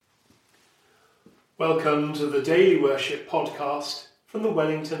Welcome to the Daily Worship podcast from the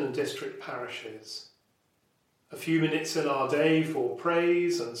Wellington and District parishes. A few minutes in our day for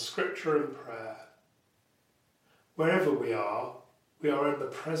praise and scripture and prayer. Wherever we are in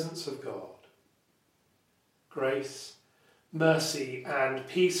the presence of God. Grace, mercy and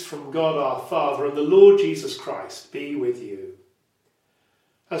peace from God our Father and the Lord Jesus Christ be with you.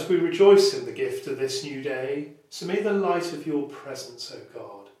 As we rejoice in the gift of this new day, so may the light of your presence, O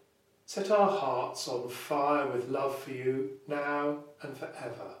God, set our hearts on fire with love for you now and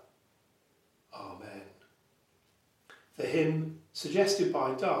forever. Amen. The hymn suggested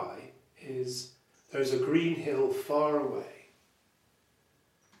by Di is "There's a Green Hill Far Away."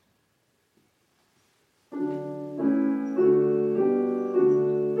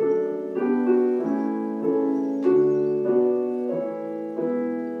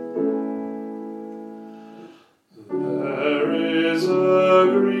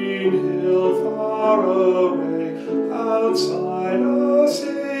 Outside a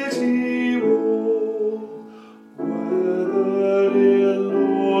city wall, where the dear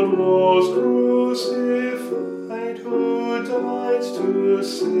Lord was crucified, who died to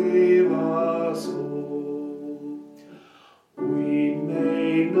save us all. We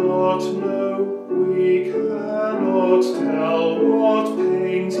may not know, we cannot tell what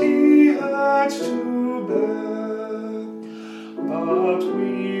pains he had to bear, but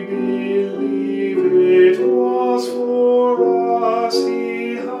we believe it was for us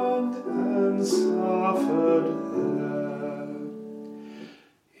he hung and suffered there.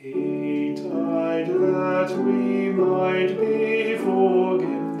 He died that we might be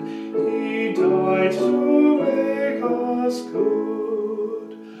forgiven. He died to make us good,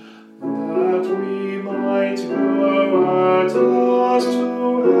 that we might go at last to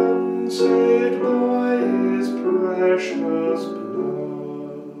heaven, saved by his precious blood.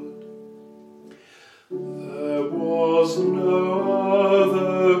 There was no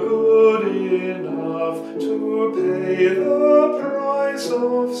other good enough to pay the price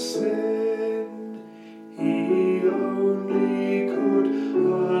of sin. He only could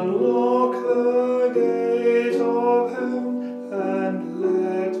unlock the gate of heaven and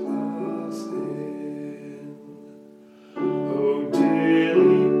let us in. Oh,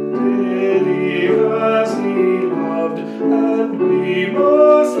 dearly has he loved, and we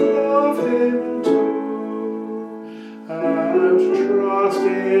must love him too, and trust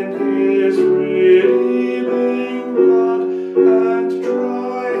in his redeeming blood, and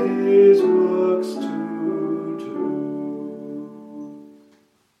try his works to do.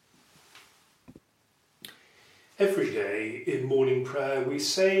 Every day in morning prayer we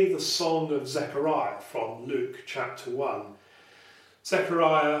say the song of Zechariah from Luke chapter 1.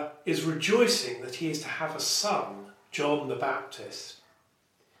 Zechariah is rejoicing that he is to have a son, John the Baptist.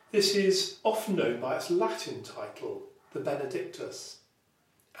 This is often known by its Latin title, the Benedictus,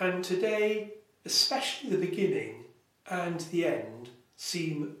 and today, especially the beginning and the end,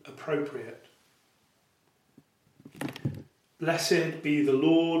 seem appropriate. Blessed be the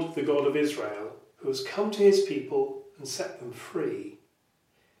Lord, the God of Israel, who has come to his people and set them free.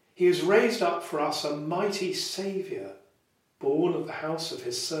 He has raised up for us a mighty Saviour, born of the house of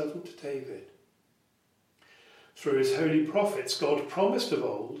his servant David. Through his holy prophets, God promised of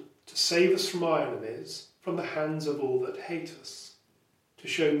old to save us from our enemies, from the hands of all that hate us, to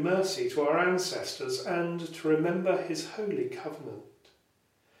show mercy to our ancestors, and to remember his holy covenant.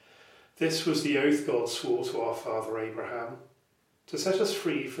 This was the oath God swore to our father Abraham, to set us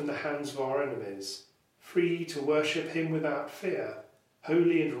free from the hands of our enemies, free to worship him without fear,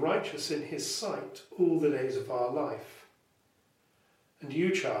 holy and righteous in his sight all the days of our life. And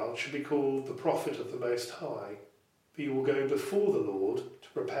you, child, shall be called the prophet of the Most High, for you will go before the Lord to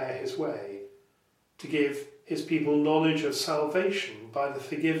prepare his way, to give his people knowledge of salvation by the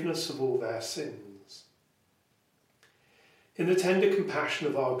forgiveness of all their sins. In the tender compassion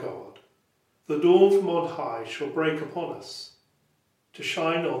of our God, the dawn from on high shall break upon us, to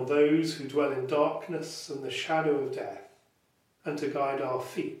shine on those who dwell in darkness and the shadow of death, and to guide our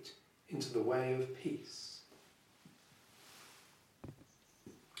feet into the way of peace.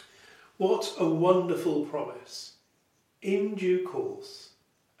 What a wonderful promise! In due course,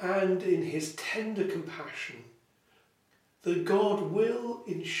 and in his tender compassion, that God will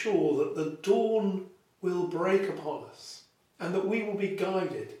ensure that the dawn will break upon us, and that we will be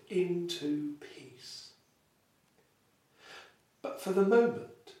guided into peace. But for the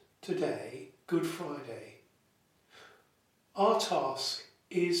moment, today, Good Friday, our task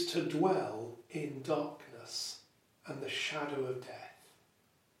is to dwell in darkness and the shadow of death.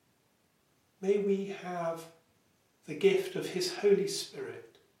 May we have the gift of his Holy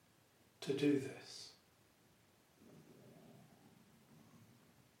Spirit to do this.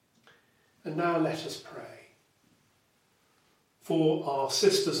 And now let us pray for our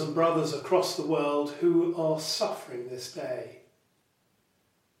sisters and brothers across the world who are suffering this day.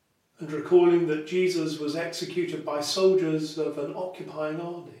 And recalling that Jesus was executed by soldiers of an occupying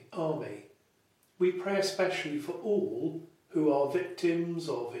army, we pray especially for all who are victims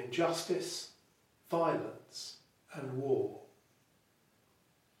of injustice, violence and war.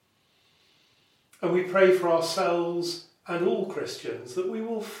 And we pray for ourselves and all Christians that we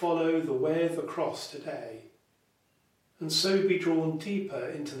will follow the way of the cross today and so be drawn deeper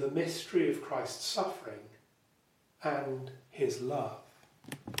into the mystery of Christ's suffering and his love.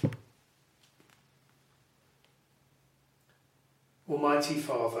 Almighty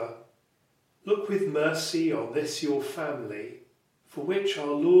Father, look with mercy on this your family, for which our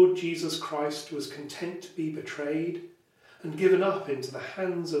Lord Jesus Christ was content to be betrayed and given up into the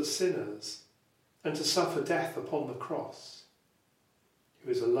hands of sinners, and to suffer death upon the cross,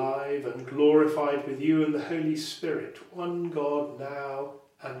 who is alive and glorified with you and the Holy Spirit, one God now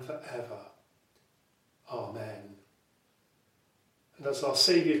and forever. Amen. And as our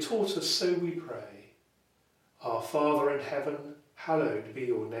Saviour taught us, so we pray. Our Father in heaven, hallowed be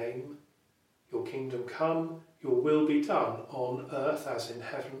your name. Your kingdom come, your will be done on earth as in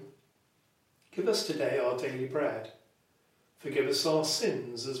heaven. Give us today our daily bread. Forgive us our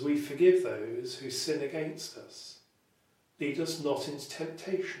sins as we forgive those who sin against us. Lead us not into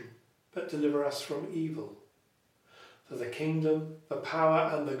temptation, but deliver us from evil. For the kingdom, the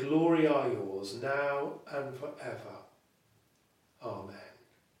power and the glory are yours, now and forever. Amen.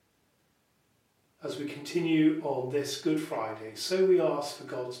 As we continue on this Good Friday, so we ask for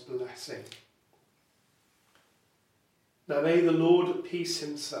God's blessing. Now may the Lord of peace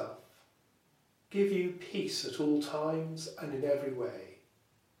himself give you peace at all times and in every way.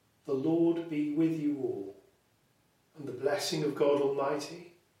 The Lord be with you all. And the blessing of God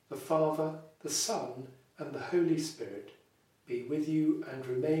Almighty, the Father, the Son, and the Holy Spirit be with you and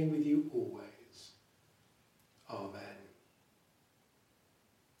remain with you always. Amen.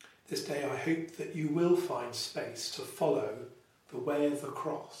 This day I hope that you will find space to follow the way of the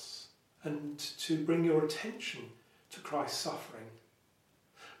cross and to bring your attention to Christ's suffering.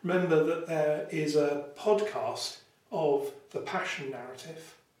 Remember that there is a podcast of the Passion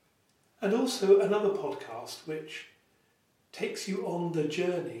narrative and also another podcast which takes you on the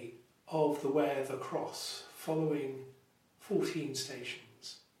journey of the way of the cross, following 14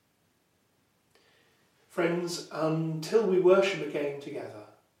 stations. Friends, until we worship again together,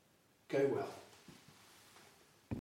 go well.